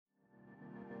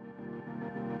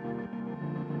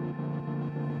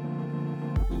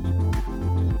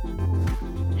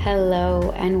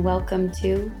Hello and welcome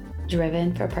to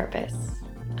Driven for Purpose.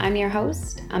 I'm your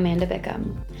host, Amanda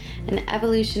Bickham, an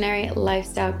evolutionary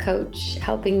lifestyle coach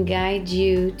helping guide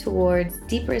you towards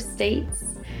deeper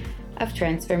states of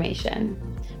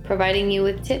transformation, providing you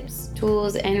with tips,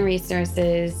 tools, and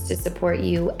resources to support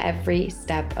you every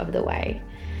step of the way.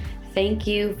 Thank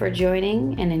you for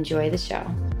joining and enjoy the show.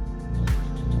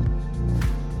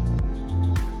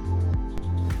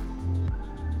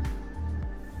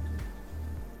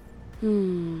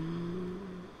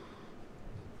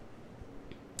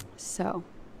 So,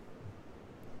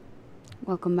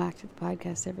 welcome back to the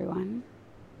podcast, everyone.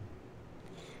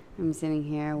 I'm sitting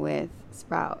here with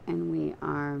Sprout, and we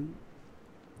are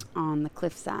on the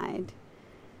cliffside,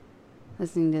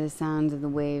 listening to the sounds of the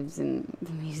waves and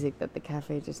the music that the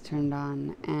cafe just turned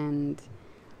on. And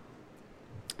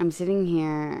I'm sitting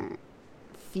here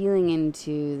feeling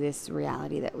into this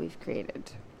reality that we've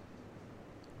created.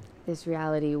 This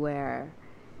reality where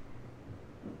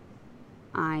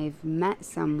I've met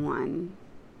someone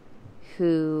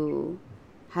who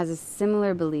has a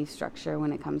similar belief structure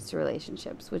when it comes to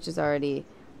relationships, which is already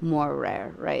more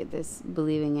rare, right? This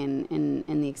believing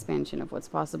in the expansion of what's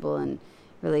possible in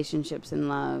relationships and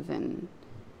love and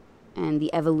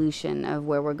the evolution of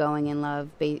where we're going in love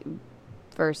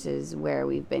versus where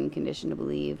we've been conditioned to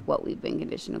believe, what we've been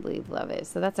conditioned to believe love is.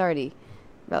 So that's already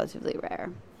relatively rare.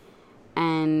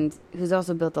 And who's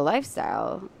also built a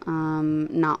lifestyle,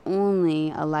 not only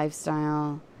a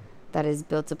lifestyle that is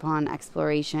built upon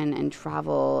exploration and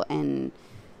travel and,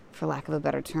 for lack of a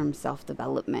better term,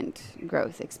 self-development,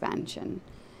 growth, expansion,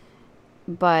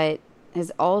 but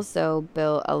has also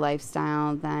built a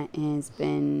lifestyle that has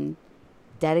been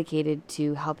dedicated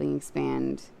to helping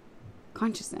expand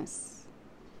consciousness.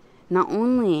 Not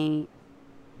only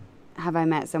have I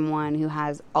met someone who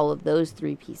has all of those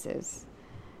three pieces,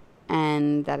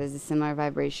 and that is a similar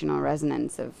vibrational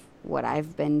resonance of what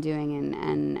I've been doing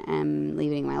and am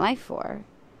leaving my life for.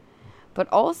 But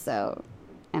also,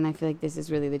 and I feel like this is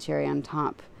really the cherry on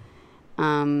top,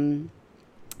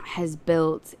 has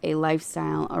built a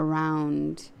lifestyle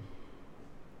around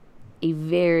a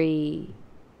very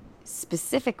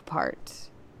specific part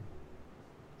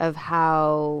of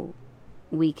how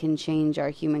we can change our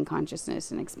human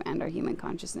consciousness and expand our human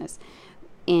consciousness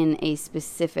in a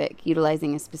specific,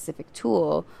 utilizing a specific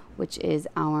tool, which is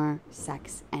our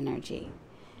sex energy.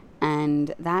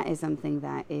 And that is something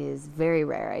that is very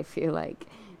rare, I feel like,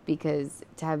 because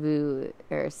taboo,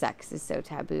 or sex is so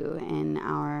taboo in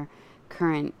our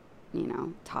current,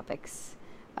 topics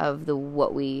of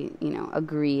what we,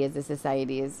 agree as a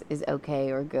society is okay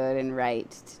or good and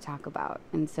right to talk about.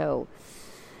 And so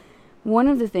one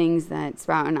of the things that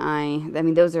Sprout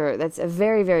and that's a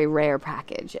very, very rare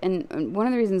package. And one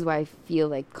of the reasons why I feel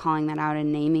like calling that out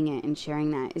and naming it and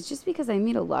sharing that is just because I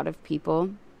meet a lot of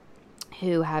people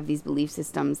who have these belief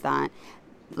systems that,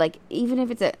 like, even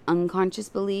if it's an unconscious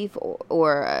belief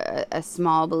or a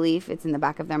small belief, it's in the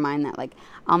back of their mind that, like,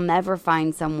 I'll never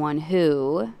find someone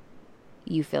who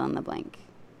you fill in the blank.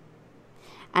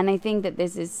 And I think that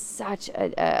this is such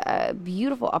a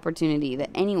beautiful opportunity that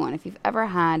anyone, if you've ever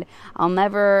had,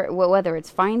 whether it's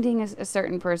finding a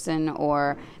certain person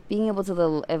or being able to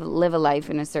live a life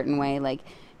in a certain way, like,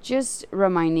 just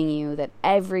reminding you that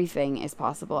everything is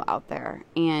possible out there.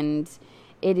 And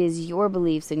it is your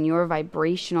beliefs and your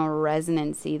vibrational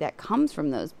resonancy that comes from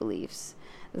those beliefs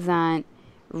that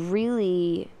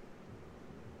really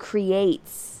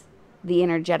creates the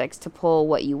energetics to pull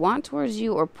what you want towards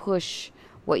you or push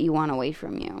what you want away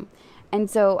from you. And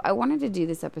so I wanted to do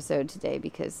this episode today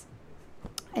because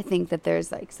I think that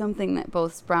there's, like, something that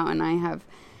both Sprout and I have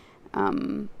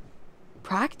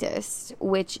practiced,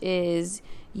 which is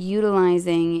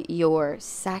utilizing your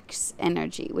sex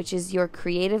energy, which is your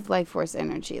creative life force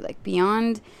energy, like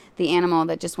beyond the animal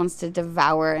that just wants to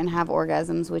devour and have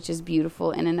orgasms, which is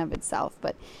beautiful in and of itself.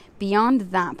 But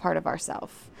beyond that part of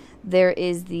ourself, there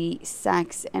is the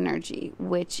sex energy,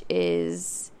 which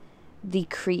is the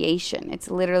creation. It's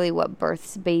literally what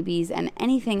births babies and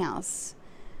anything else.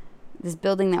 This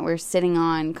building that we're sitting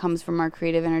on comes from our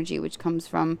creative energy, which comes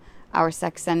from our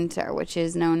sex center, which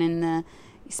is known in the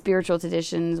spiritual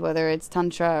traditions, whether it's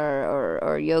Tantra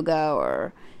or yoga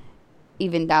or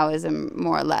even Taoism,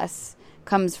 more or less,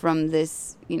 comes from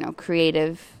this,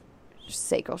 creative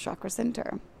sacral chakra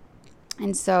center.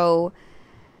 And so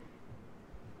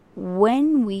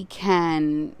when we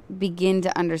can begin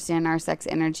to understand our sex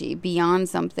energy beyond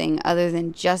something other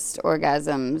than just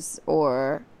orgasms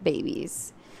or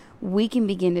babies, we can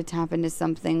begin to tap into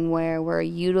something where we're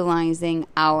utilizing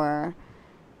our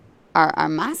our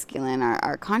masculine,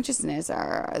 our consciousness,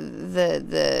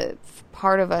 the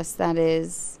part of us that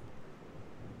is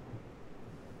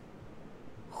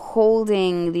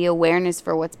holding the awareness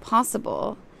for what's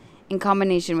possible, in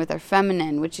combination with our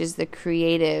feminine, which is the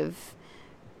creative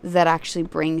that actually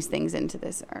brings things into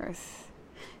this earth.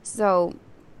 So,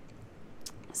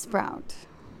 Sprout,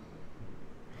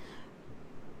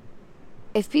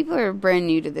 if people are brand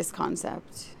new to this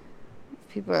concept,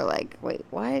 people are like, wait,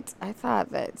 what? I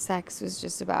thought that sex was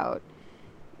just about,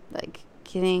 like,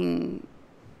 getting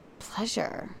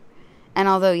pleasure. And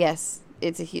although, yes,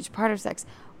 it's a huge part of sex,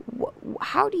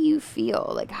 how do you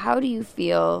feel? Like, how do you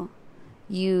feel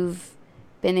you've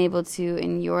been able to,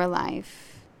 in your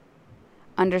life,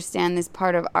 understand this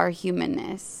part of our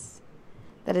humanness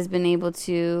that has been able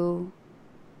to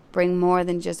bring more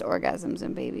than just orgasms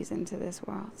and babies into this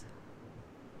world?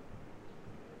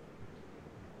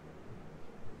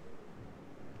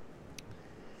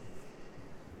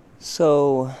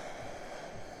 So,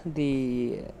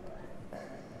 the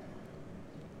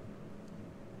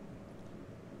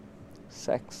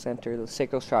sex center, the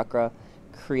sacral chakra,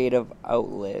 creative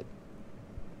outlet.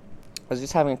 I was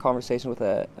just having a conversation with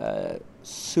a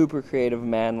super creative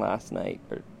man last night,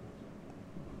 or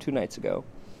 2 nights ago,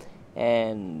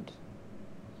 and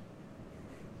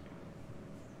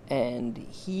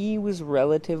he was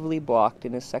relatively blocked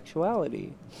in his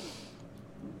sexuality,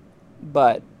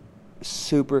 but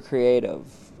super creative.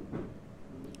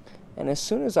 And as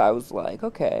soon as I was like,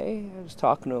 okay, I was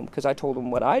talking to him because I told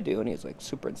him what I do, and he was like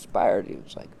super inspired. He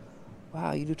was like,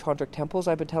 wow, you do tantric temples?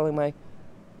 I've been telling my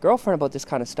girlfriend about this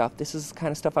kind of stuff. This is the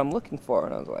kind of stuff I'm looking for.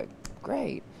 And I was like,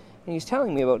 great. And he's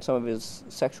telling me about some of his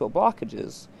sexual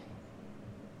blockages,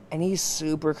 and he's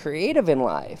super creative in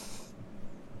life.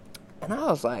 And I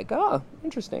was like, oh,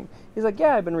 interesting. He's like,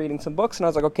 yeah, I've been reading some books. And I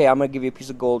was like, okay, I'm going to give you a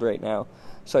piece of gold right now.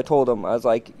 So I told him, I was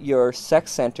like, your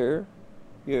sex center,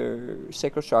 your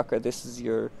sacral chakra, this is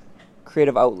your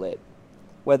creative outlet.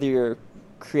 Whether you're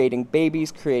creating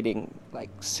babies, creating like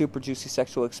super juicy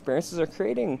sexual experiences, or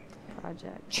creating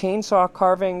chainsaw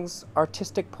carvings,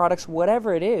 artistic products,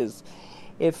 whatever it is,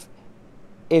 if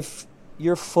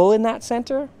you're full in that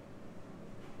center,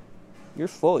 you're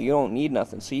full. You don't need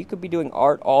nothing. So you could be doing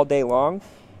art all day long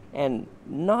and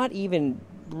not even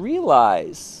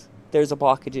realize there's a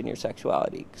blockage in your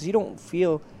sexuality because you don't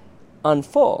feel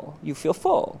unfull. You feel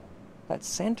full. That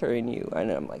center in you.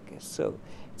 And I'm like, it's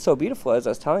so beautiful. As I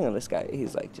was telling him, this guy,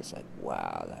 he's like, just like,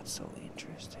 wow, that's so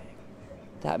interesting.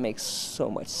 That makes so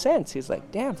much sense. He's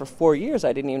like, damn, for 4 years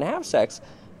I didn't even have sex.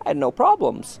 I had no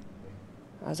problems.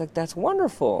 I was like, that's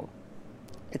wonderful.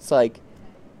 It's like,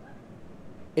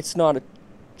 it's not a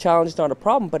challenge, it's not a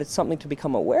problem, but it's something to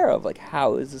become aware of. Like,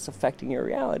 how is this affecting your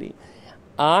reality?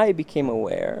 I became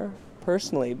aware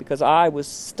personally because I was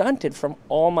stunted from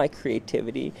all my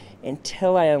creativity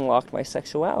until I unlocked my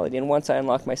sexuality. And once I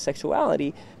unlocked my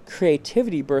sexuality,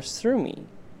 creativity burst through me.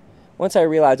 Once I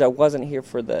realized I wasn't here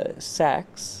for the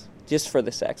sex, just for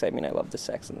the sex, I mean, I love the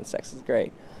sex and the sex is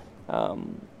great.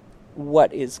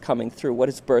 What is coming through? What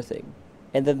is birthing?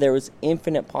 And then there was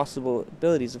infinite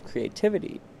possibilities of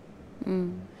creativity.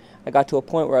 I got to a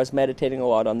point where I was meditating a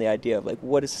lot on the idea of, like,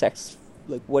 what is sex?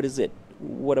 Like, what is it?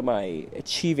 What am I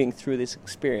achieving through this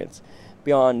experience?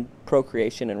 Beyond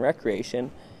procreation and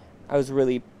recreation, I was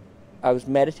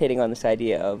meditating on this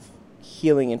idea of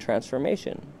healing and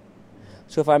transformation.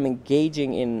 So if I'm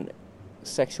engaging in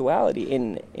sexuality,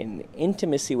 in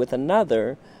intimacy with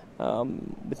another,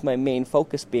 with my main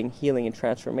focus being healing and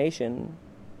transformation,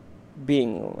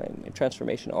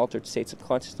 altered states of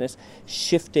consciousness,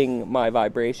 shifting my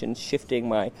vibration, shifting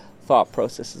my thought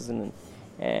processes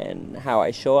and how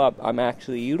I show up, I'm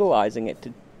actually utilizing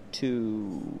it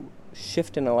to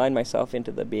shift and align myself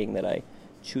into the being that I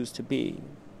choose to be,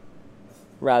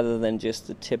 rather than just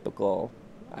the typical,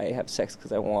 I have sex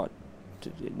because I want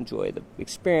to enjoy the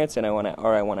experience and I want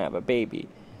to have a baby.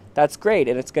 That's great,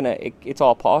 and it's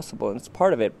all possible and it's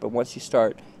part of it. But once you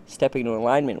start stepping into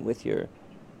alignment with your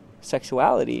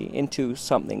sexuality into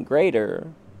something greater,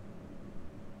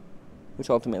 which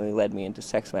ultimately led me into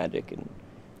sex magic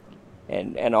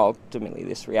and ultimately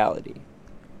this reality.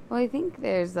 Well, I think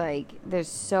there's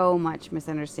so much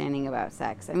misunderstanding about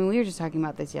sex. I mean, we were just talking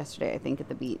about this yesterday, I think, at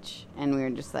the beach, and we were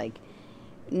just like,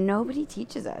 nobody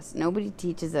teaches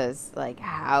us like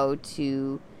how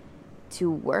to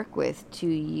work with, to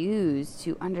use,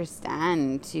 to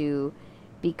understand, to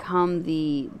become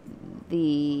the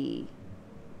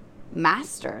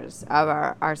masters of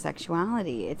our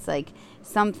sexuality. It's like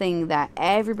something that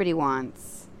everybody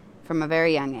wants from a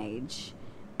very young age,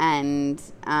 and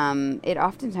it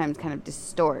oftentimes kind of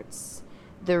distorts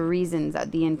the reasons,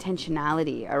 the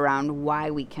intentionality around why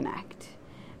we connect.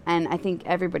 And I think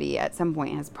everybody at some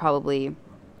point has probably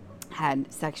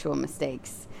had sexual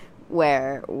mistakes,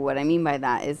 where what I mean by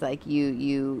that is like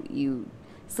you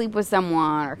sleep with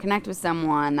someone or connect with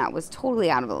someone that was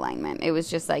totally out of alignment. It was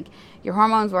just like your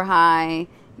hormones were high,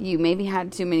 you maybe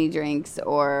had too many drinks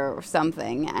or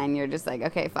something, and you're just like,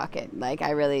 okay, fuck it. Like,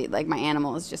 I really, like, my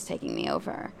animal is just taking me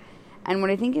over. And what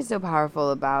I think is so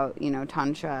powerful about,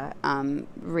 Tantra,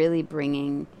 really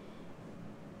bringing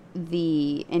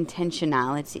the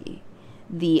intentionality,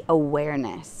 the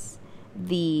awareness,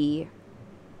 the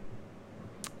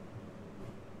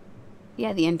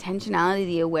intentionality,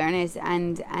 the awareness,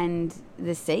 and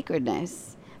the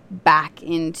sacredness back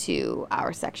into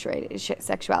our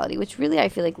sexuality, which really I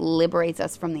feel like liberates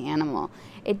us from the animal.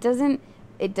 It doesn't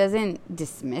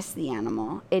dismiss the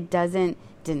animal. It doesn't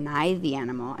deny the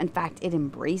animal. In fact, it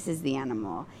embraces the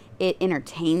animal. It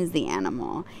entertains the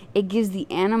animal. It gives the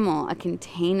animal a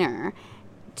container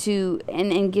to,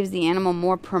 and gives the animal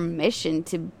more permission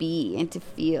to be and to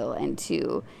feel and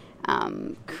to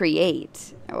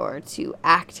create or to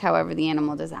act however the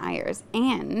animal desires.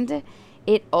 And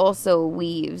it also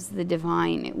weaves the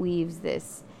divine. It weaves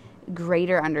this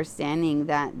greater understanding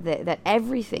that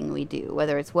everything we do,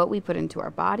 whether it's what we put into our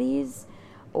bodies,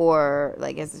 or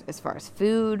like as far as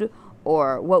food,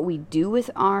 or what we do with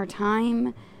our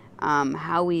time,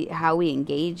 how we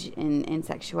engage in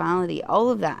sexuality, all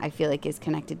of that I feel like is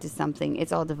connected to something.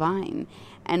 It's all divine.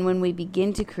 And when we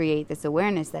begin to create this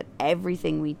awareness that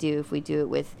everything we do, if we do it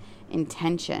with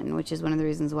intention, which is one of the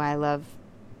reasons why I love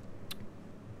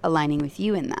aligning with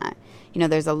you in that.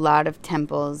 There's a lot of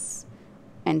temples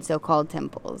and so-called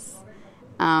temples,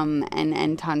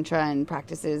 and tantra and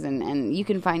practices, and you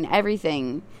can find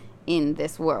everything in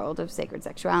this world of sacred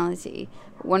sexuality.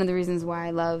 But one of the reasons why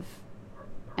I love,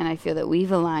 and I feel that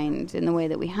we've aligned in the way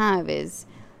that we have, is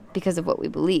because of what we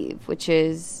believe, which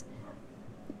is,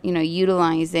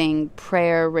 utilizing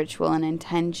prayer, ritual, and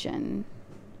intention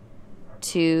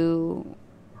to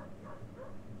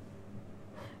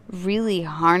really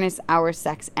harness our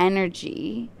sex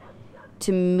energy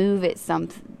to move it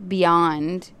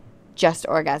beyond just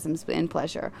orgasms and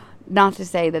pleasure. Not to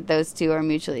say that those two are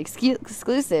mutually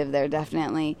exclusive. They're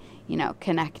definitely,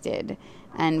 connected,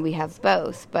 and we have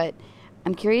both. But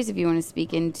I'm curious if you want to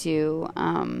speak into,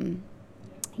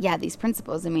 these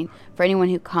principles. I mean, for anyone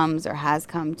who comes or has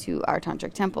come to our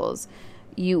tantric temples,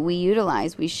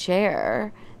 we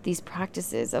share these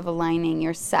practices of aligning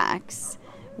your sex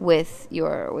with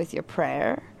your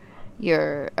prayer,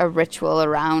 a ritual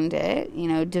around it,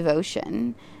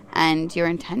 devotion, and your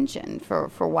intention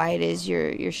for why it is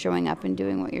you're showing up and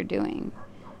doing what you're doing.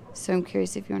 So I'm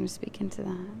curious if you want to speak into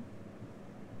that.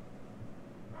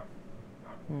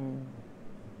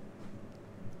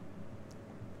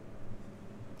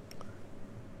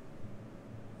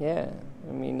 Yeah,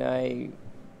 I mean, I've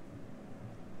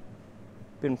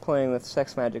been playing with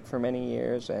sex magic for many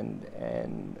years, and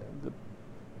the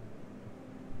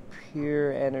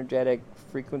pure energetic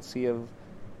frequency of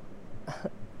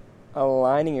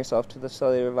aligning yourself to the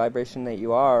cellular vibration that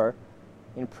you are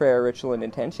in prayer, ritual, and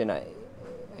intention. I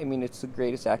mean, it's the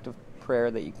greatest act of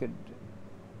prayer that you could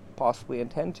possibly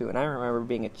intend to. And I remember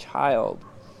being a child,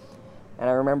 and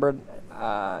I remember,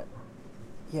 I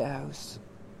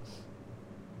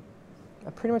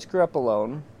pretty much grew up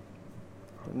alone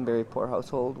in a very poor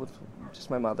household with just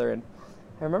my mother. And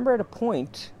I remember at a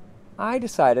point, I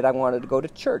decided I wanted to go to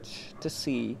church to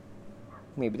see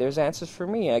maybe there's answers for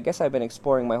me. I guess I've been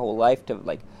exploring my whole life,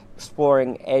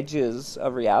 exploring edges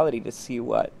of reality to see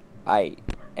what I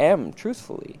am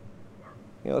truthfully.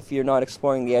 If you're not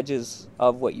exploring the edges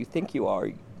of what you think you are,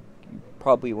 you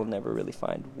probably will never really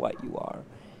find what you are.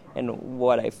 And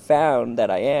what I found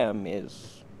that I am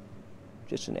is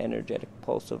just an energetic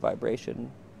pulse of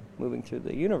vibration moving through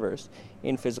the universe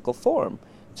in physical form.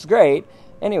 It's great.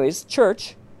 Anyways,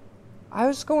 church. I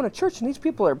was going to church, and these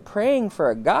people are praying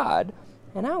for a God,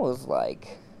 and I was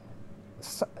like,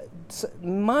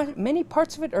 many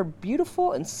parts of it are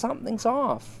beautiful, and something's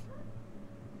off.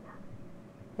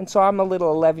 And so I'm a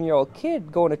little 11-year-old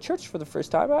kid going to church for the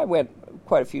first time. I went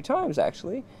quite a few times,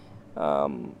 actually.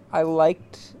 I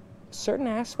liked certain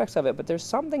aspects of it, but there's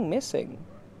something missing.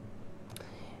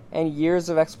 And years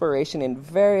of exploration in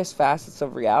various facets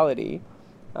of reality,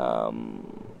 to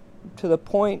the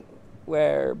point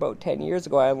where about 10 years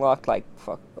ago I unlocked,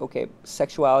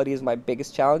 sexuality is my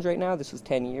biggest challenge right now. This was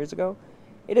 10 years ago.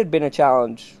 It had been a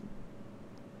challenge.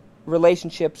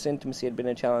 Relationships, intimacy had been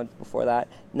a challenge before that.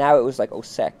 Now it was like,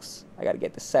 sex. I got to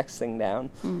get the sex thing down.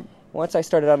 once I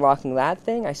started unlocking that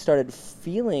thing, I started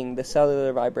feeling the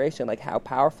cellular vibration, like how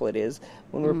powerful it is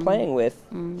when we're playing with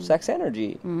sex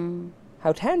energy,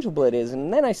 how tangible it is.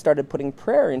 And then I started putting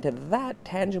prayer into that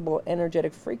tangible,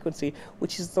 energetic frequency,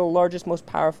 which is the largest, most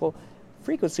powerful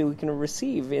frequency we can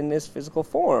receive in this physical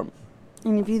form.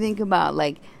 And if you think about,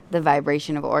 like, the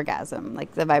vibration of orgasm,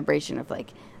 like the vibration of, like,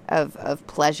 of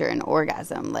pleasure and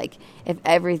orgasm, like, if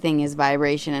everything is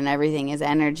vibration and everything is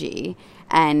energy,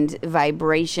 and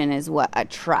vibration is what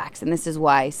attracts, and this is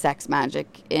why sex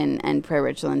magic and prayer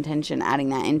ritual intention, adding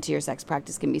that into your sex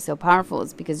practice can be so powerful,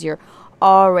 is because you're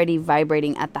already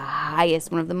vibrating at the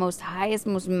highest, one of the most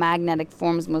magnetic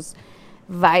forms,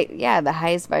 the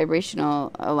highest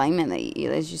vibrational alignment that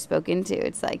you spoke into.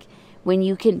 It's like when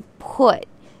you can put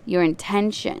your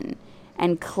intention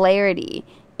and clarity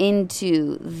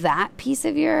into that piece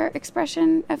of your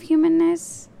expression of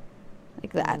humanness,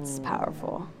 like, that's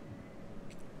powerful.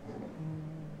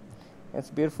 It's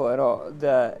beautiful. And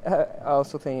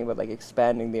also thinking about, like,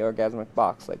 expanding the orgasmic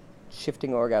box, like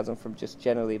shifting orgasm from just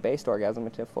generally based orgasm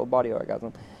into full body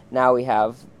orgasm. Now we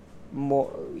have more.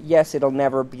 Yes, it'll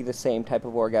never be the same type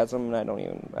of orgasm, and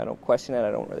I don't question it.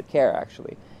 I don't really care,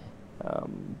 actually.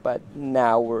 But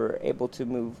now we're able to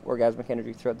move orgasmic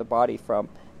energy throughout the body from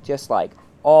just like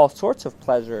all sorts of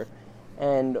pleasure.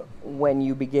 And when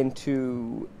you begin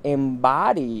to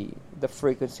embody the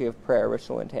frequency of prayer,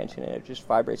 ritual, intention, and it just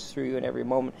vibrates through you in every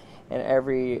moment, and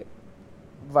every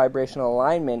vibrational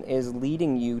alignment is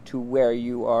leading you to where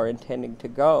you are intending to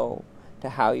go, to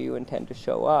how you intend to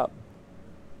show up.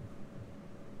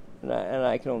 And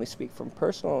I can only speak from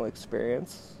personal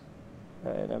experience,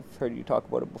 and I've heard you talk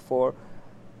about it before.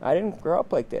 I didn't grow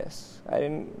up like this.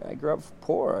 I grew up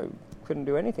poor. I couldn't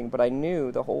do anything, but I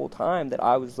knew the whole time that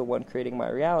I was the one creating my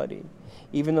reality.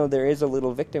 Even though there is a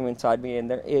little victim inside me, and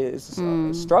there is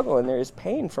struggle, and there is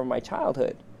pain from my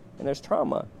childhood, and there's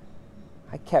trauma,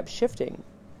 I kept shifting.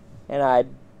 And I'd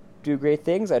do great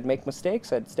things, I'd make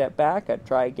mistakes, I'd step back, I'd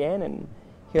try again, and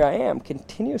here I am,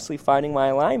 continuously finding my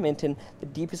alignment. And the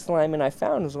deepest alignment I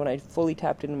found was when I fully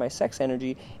tapped into my sex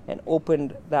energy and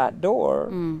opened that door.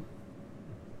 And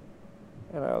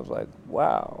I was like,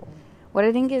 wow. What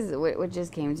I think is, what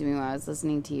just came to me while I was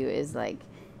listening to you is, like,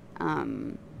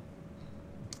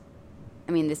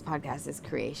 this podcast is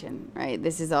creation, right?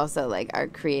 This is also, like, our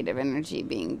creative energy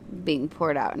being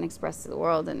poured out and expressed to the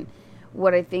world. And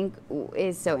what I think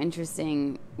is so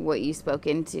interesting, what you spoke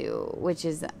into, which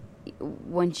is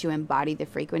once you embody the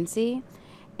frequency.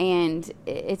 And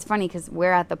it's funny because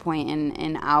we're at the point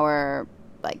in our,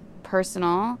 like,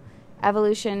 personal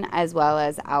evolution as well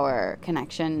as our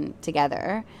connection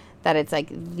together that it's like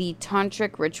the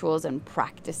tantric rituals and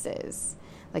practices,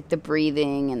 like the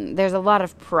breathing, and there's a lot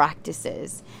of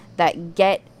practices that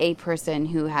get a person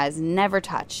who has never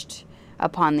touched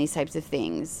upon these types of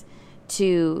things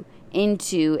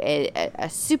into a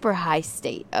super high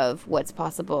state of what's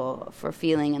possible for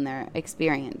feeling in their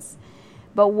experience.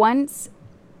 But once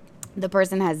the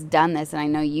person has done this, and I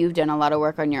know you've done a lot of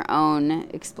work on your own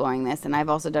exploring this, and I've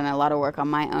also done a lot of work on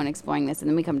my own exploring this, and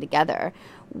then we come together,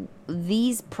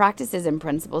 these practices and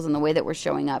principles and the way that we're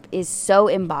showing up is so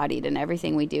embodied in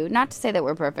everything we do. Not to say that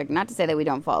we're perfect, not to say that we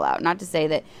don't fall out, not to say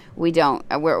that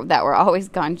we're always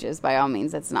conscious. By all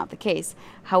means, that's not the case.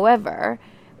 However,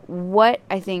 what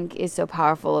I think is so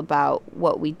powerful about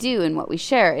what we do and what we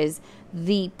share is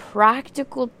the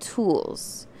practical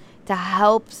tools to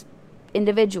help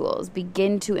individuals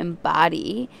begin to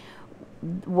embody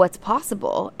what's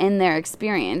possible in their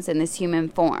experience in this human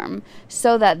form,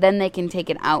 so that then they can take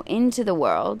it out into the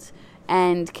world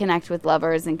and connect with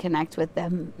lovers and connect with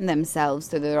themselves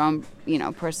through their own,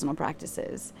 personal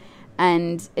practices.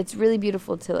 And it's really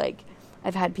beautiful to, like,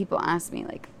 I've had people ask me,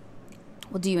 like,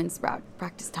 well, do you and Sprout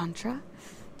practice Tantra?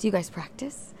 Do you guys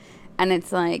practice? And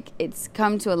it's like, it's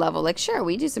come to a level, like, sure,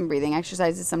 we do some breathing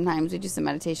exercises sometimes, we do some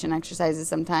meditation exercises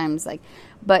sometimes, like,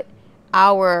 but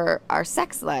our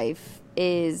sex life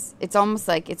it's almost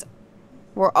like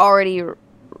we're already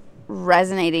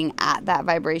resonating at that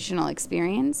vibrational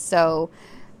experience. So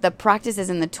the practices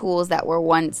and the tools that were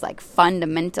once, like,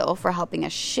 fundamental for helping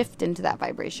us shift into that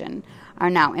vibration are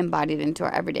now embodied into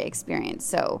our everyday experience.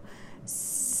 So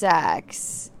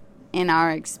sex, in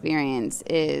our experience,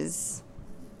 is,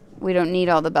 we don't need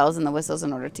all the bells and the whistles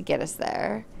in order to get us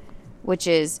there, which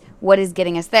is what is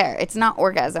getting us there. It's not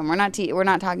orgasm. We're not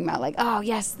talking about, like, oh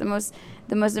yes, the most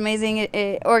amazing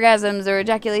orgasms or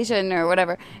ejaculation or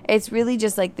whatever. It's really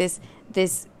just like this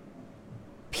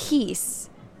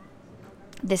peace,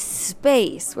 this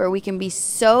space where we can be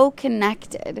so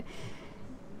connected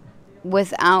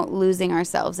without losing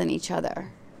ourselves in each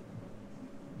other.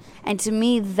 And to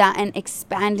me, that, and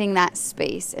expanding that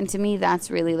space, and to me,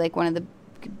 that's really like one of the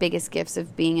biggest gifts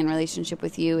of being in relationship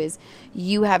with you, is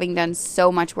you having done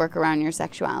so much work around your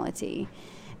sexuality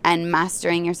and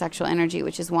mastering your sexual energy,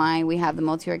 which is why we have the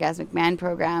Multi-Orgasmic Man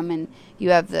program and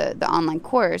you have the online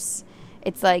course.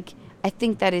 It's like, I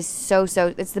think that is so,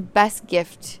 it's the best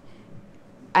gift.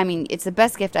 I mean, it's the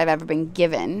best gift I've ever been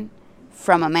given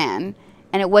from a man,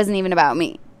 and it wasn't even about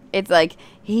me. It's like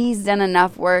he's done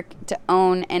enough work to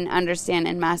own and understand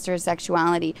and master his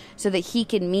sexuality so that he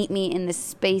can meet me in the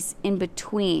space in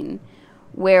between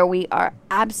where we are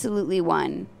absolutely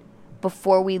one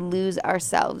before we lose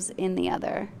ourselves in the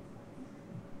other.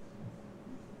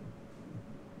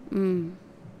 And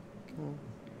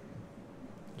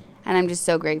I'm just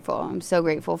so grateful. I'm so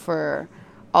grateful for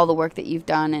all the work that you've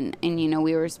done. And you know,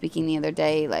 we were speaking the other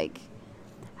day, like,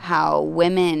 how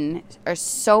women are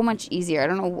so much easier. I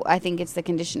don't know, I think it's the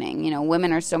conditioning. You know,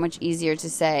 women are so much easier to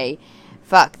say,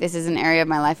 fuck, this is an area of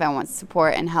my life I want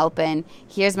support and help in.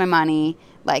 Here's my money.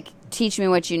 Like, teach me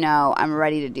what you know. I'm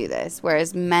ready to do this.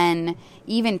 Whereas men,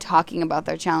 even talking about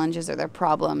their challenges or their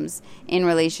problems in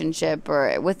relationship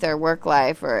or with their work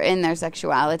life or in their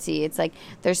sexuality, it's like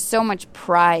there's so much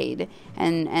pride.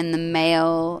 And the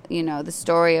male, you know, the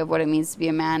story of what it means to be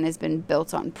a man has been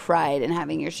built on pride and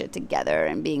having your shit together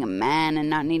and being a man and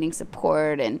not needing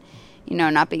support and, you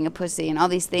know, not being a pussy and all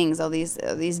these things, all these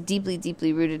deeply,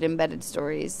 deeply rooted, embedded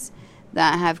stories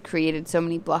that have created so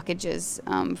many blockages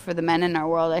for the men in our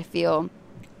world. I feel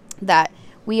that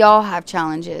we all have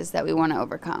challenges that we want to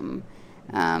overcome,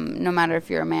 no matter if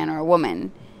you're a man or a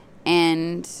woman.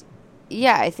 And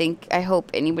yeah, I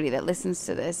hope anybody that listens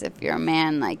to this, if you're a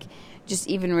man, like, just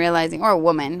even realizing, or a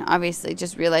woman, obviously,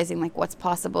 just realizing, like, what's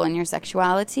possible in your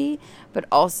sexuality, but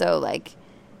also, like,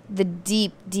 the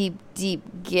deep, deep, deep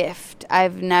gift. I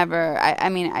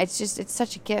mean, it's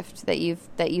such a gift that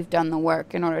you've done the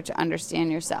work in order to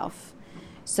understand yourself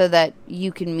so that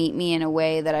you can meet me in a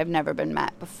way that I've never been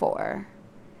met before.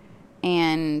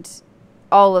 And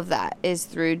all of that is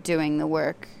through doing the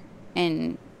work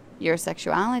in your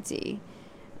sexuality.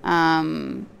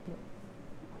 Go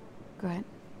ahead.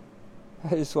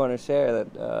 I just want to share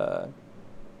that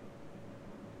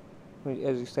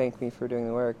as you thank me for doing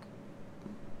the work,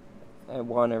 I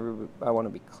want to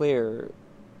be clear,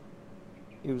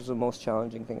 it was the most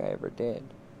challenging thing I ever did.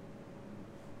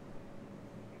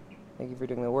 Thank you for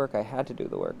doing the work. I had to do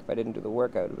the work. If I didn't do the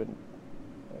work, I would have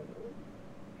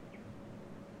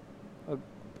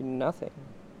been nothing.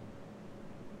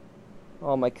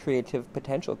 All my creative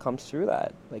potential comes through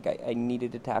that. Like, I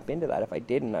needed to tap into that. If I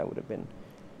didn't, I would have been,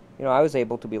 you know, I was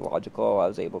able to be logical. I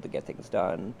was able to get things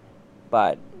done.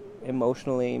 But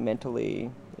emotionally,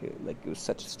 mentally, it was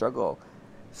such a struggle.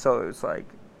 So it was like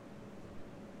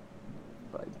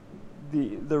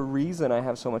the reason I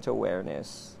have so much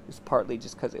awareness is partly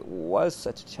just because it was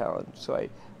such a challenge. So I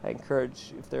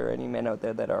encourage, if there are any men out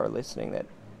there that are listening that,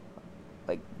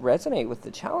 like, resonate with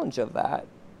the challenge of that,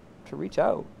 to reach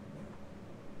out.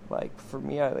 Like, for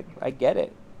me, I get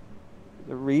it.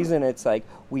 The reason it's like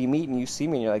we meet and you see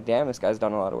me and you're like, damn, this guy's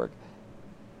done a lot of work,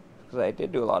 because I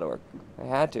did do a lot of work. I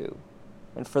had to.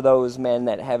 And for those men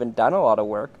that haven't done a lot of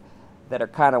work, that are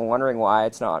kind of wondering why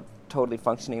it's not totally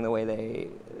functioning the way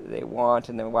they want,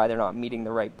 and then why they're not meeting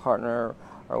the right partner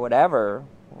or whatever,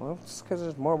 well, it's because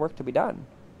there's more work to be done.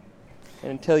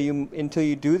 And until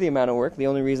you do the amount of work, the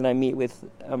only reason I meet with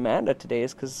Amanda today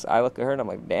is because I look at her and I'm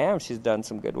like, damn, she's done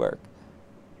some good work.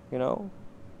 You know?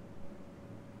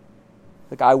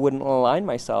 Like, I wouldn't align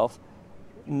myself,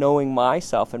 knowing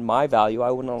myself and my value,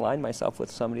 I wouldn't align myself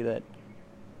with somebody that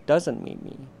doesn't meet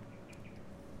me.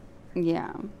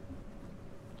 Yeah.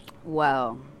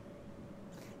 Well,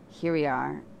 here we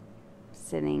are,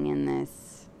 sitting in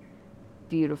this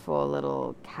beautiful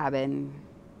little cabin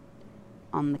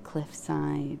on the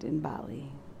cliffside in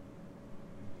Bali.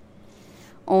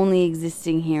 Only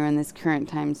existing here in this current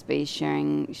time space,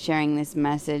 sharing this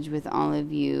message with all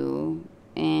of you,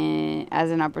 and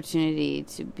as an opportunity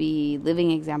to be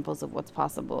living examples of what's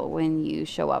possible when you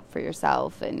show up for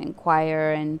yourself and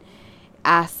inquire and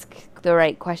ask the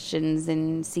right questions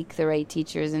and seek the right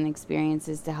teachers and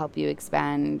experiences to help you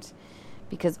expand,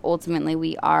 because ultimately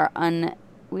we are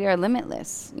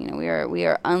limitless. You know, we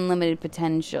are unlimited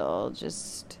potential,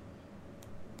 just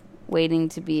waiting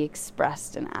to be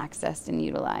expressed and accessed and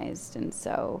utilized. And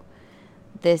so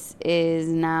this is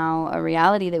now a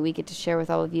reality that we get to share with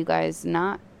all of you guys,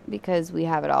 not because we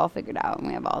have it all figured out and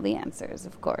we have all the answers,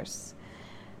 of course,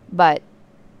 but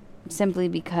simply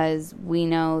because we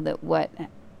know that what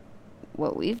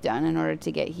we've done in order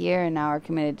to get here and now are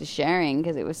committed to sharing,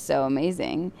 because it was so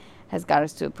amazing, has got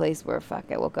us to a place where,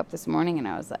 I woke up this morning and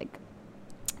I was like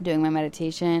doing my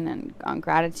meditation and on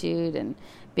gratitude and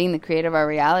being the creator of our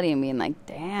reality and being like,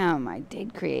 damn, I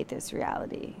did create this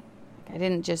reality. I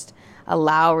didn't just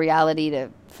allow reality to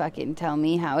fucking tell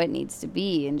me how it needs to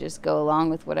be and just go along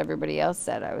with what everybody else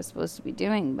said I was supposed to be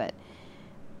doing, but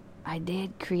I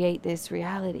did create this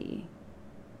reality.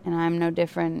 And I'm no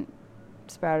different.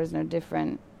 Sprout is no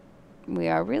different. We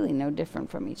are really no different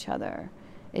from each other.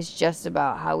 It's just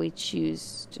about how we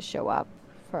choose to show up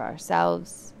for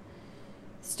ourselves,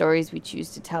 stories we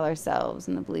choose to tell ourselves,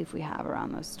 and the belief we have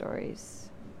around those stories.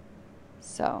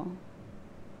 So,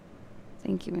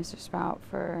 thank you, Mr. Sprout,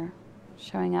 for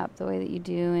showing up the way that you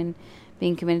do and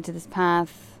being committed to this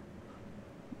path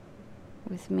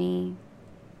with me.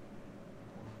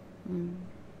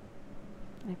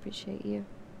 I appreciate you.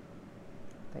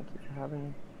 Thank you for having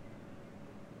me.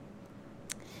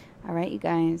 All right, you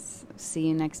guys. See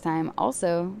you next time.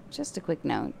 Also, just a quick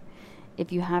note.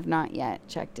 If you have not yet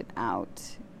checked it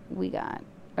out, we got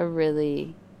a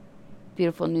really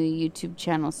beautiful new YouTube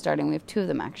channel starting. We have 2 of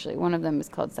them, actually. One of them is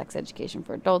called Sex Education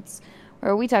for Adults,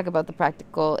 where we talk about the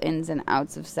practical ins and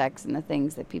outs of sex and the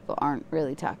things that people aren't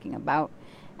really talking about.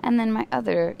 And then my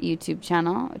other YouTube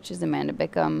channel, which is Amanda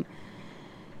Bickham,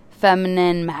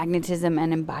 Feminine Magnetism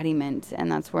and Embodiment.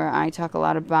 And that's where I talk a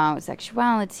lot about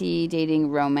sexuality,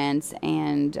 dating, romance,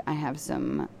 and I have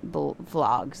some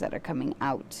vlogs that are coming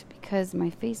out because my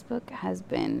Facebook has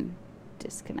been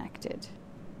disconnected.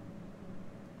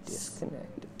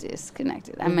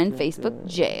 Disconnected. I'm in Facebook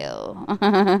jail.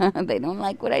 They don't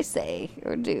like what I say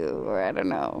or do, or I don't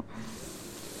know.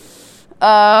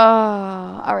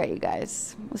 All right, you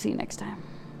guys. We'll see you next time.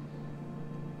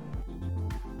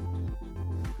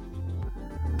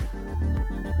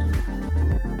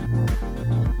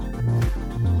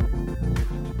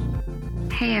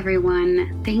 Hey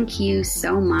everyone, thank you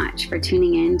so much for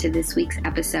tuning in to this week's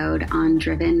episode on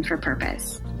Driven for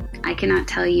Purpose. I cannot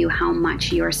tell you how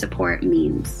much your support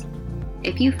means.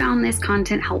 If you found this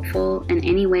content helpful in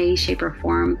any way, shape, or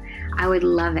form, I would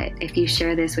love it if you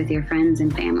share this with your friends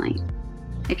and family.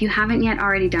 If you haven't yet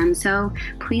already done so,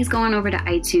 please go on over to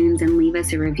iTunes and leave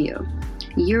us a review.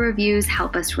 Your reviews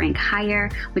help us rank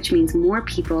higher, which means more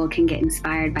people can get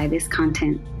inspired by this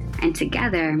content, and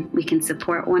together we can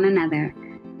support one another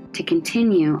to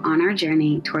continue on our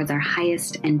journey towards our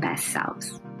highest and best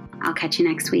selves. I'll catch you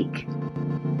next week.